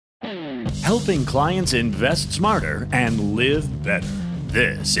helping clients invest smarter and live better.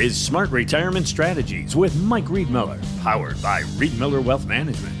 This is Smart Retirement Strategies with Mike Riedmiller, powered by Riedmiller Wealth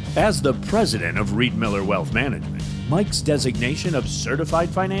Management. As the president of Riedmiller Wealth Management, Mike's designation of Certified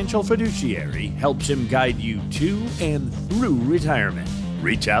Financial Fiduciary helps him guide you to and through retirement.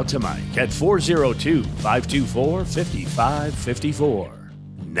 Reach out to Mike at 402-524-5554.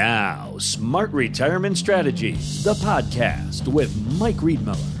 Now, Smart Retirement Strategies, the podcast with Mike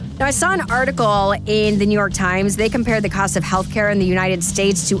Riedmiller. Now, I saw an article in the New York Times. They compared the cost of healthcare in the United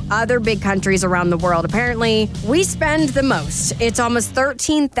States to other big countries around the world. Apparently, we spend the most. It's almost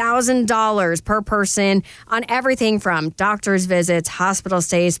 $13,000 per person on everything from doctor's visits, hospital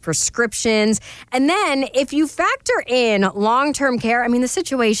stays, prescriptions. And then if you factor in long-term care, I mean, the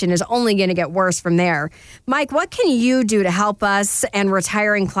situation is only going to get worse from there. Mike, what can you do to help us and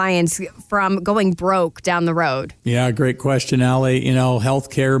retiring clients from going broke down the road? Yeah, great question, Allie. You know,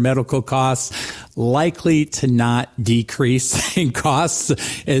 healthcare, medical costs likely to not decrease in costs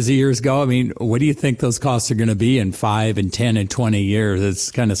as the years go. I mean, what do you think those costs are going to be in 5 and 10 and 20 years?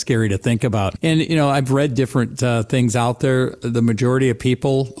 It's kind of scary to think about. And, you know, I've read different things out there. The majority of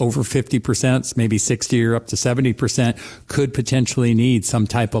people, over 50%, maybe 60 or up to 70%, could potentially need some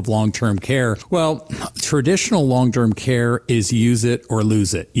type of long-term care. Well, traditional long-term care is use it or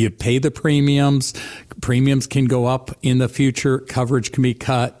lose it. You pay the premiums. Premiums can go up in the future. Coverage can be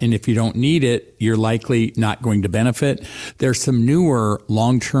cut. And if you don't need it, you're likely not going to benefit. There's some newer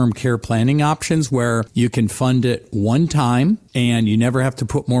long-term care planning options where you can fund it one time and you never have to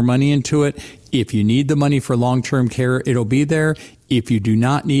put more money into it. If you need the money for long-term care, it'll be there. If you do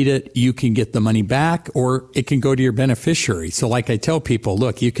not need it, you can get the money back or it can go to your beneficiary. So like I tell people,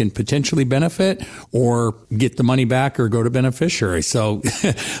 look, you can potentially benefit or get the money back or go to beneficiary. So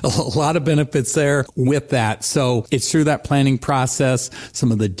a lot of benefits there with that. So it's through that planning process,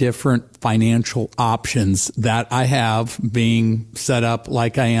 some of the different financial options that I have being set up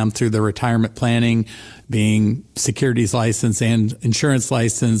like I am through the retirement planning, being securities license and insurance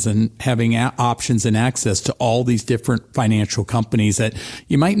license, and having options and access to all these different financial companies that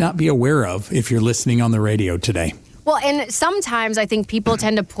you might not be aware of if you're listening on the radio today. Well, and sometimes I think people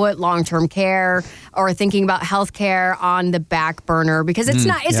tend to put long-term care or thinking about health care on the back burner because it's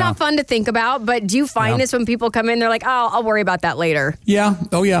not fun to think about. But do you find this when people come in, they're like, oh, I'll worry about that later? Yeah.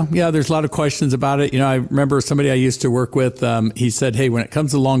 Oh, yeah. Yeah. There's a lot of questions about it. You know, I remember somebody I used to work with, he said, hey, when it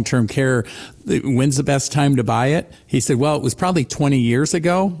comes to long-term care, when's the best time to buy it? He said, well, it was probably 20 years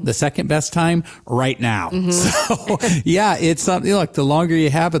ago. The second best time right now. Mm-hmm. So, yeah, it's something. Look, the longer you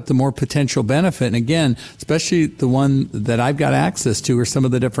have it, the more potential benefit. And again, especially the one that I've got access to are some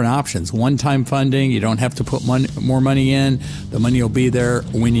of the different options. One-time funding. You don't have to put more money in. The money will be there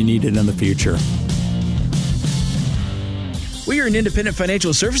when you need it in the future. We are an independent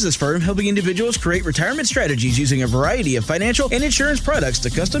financial services firm helping individuals create retirement strategies using a variety of financial and insurance products to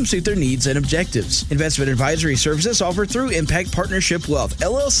custom suit their needs and objectives. Investment advisory services offered through Impact Partnership Wealth,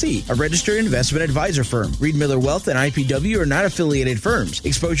 LLC, a registered investment advisor firm. Riedmiller Wealth and IPW are not affiliated firms.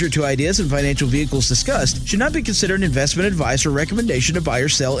 Exposure to ideas and financial vehicles discussed should not be considered investment advice or recommendation to buy or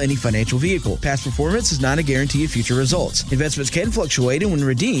sell any financial vehicle. Past performance is not a guarantee of future results. Investments can fluctuate and when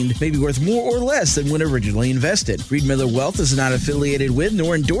redeemed may be worth more or less than when originally invested. Riedmiller Wealth is not affiliated with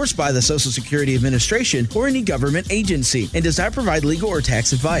nor endorsed by the Social Security Administration or any government agency and does not provide legal or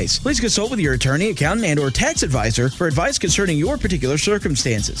tax advice. Please consult with your attorney, accountant, and or tax advisor for advice concerning your particular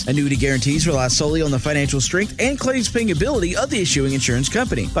circumstances. Annuity guarantees rely solely on the financial strength and claims-paying ability of the issuing insurance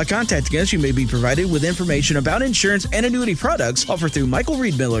company. By contacting us, you may be provided with information about insurance and annuity products offered through Michael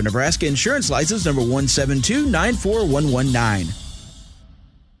Riedmiller, Nebraska Insurance License number 172-94119.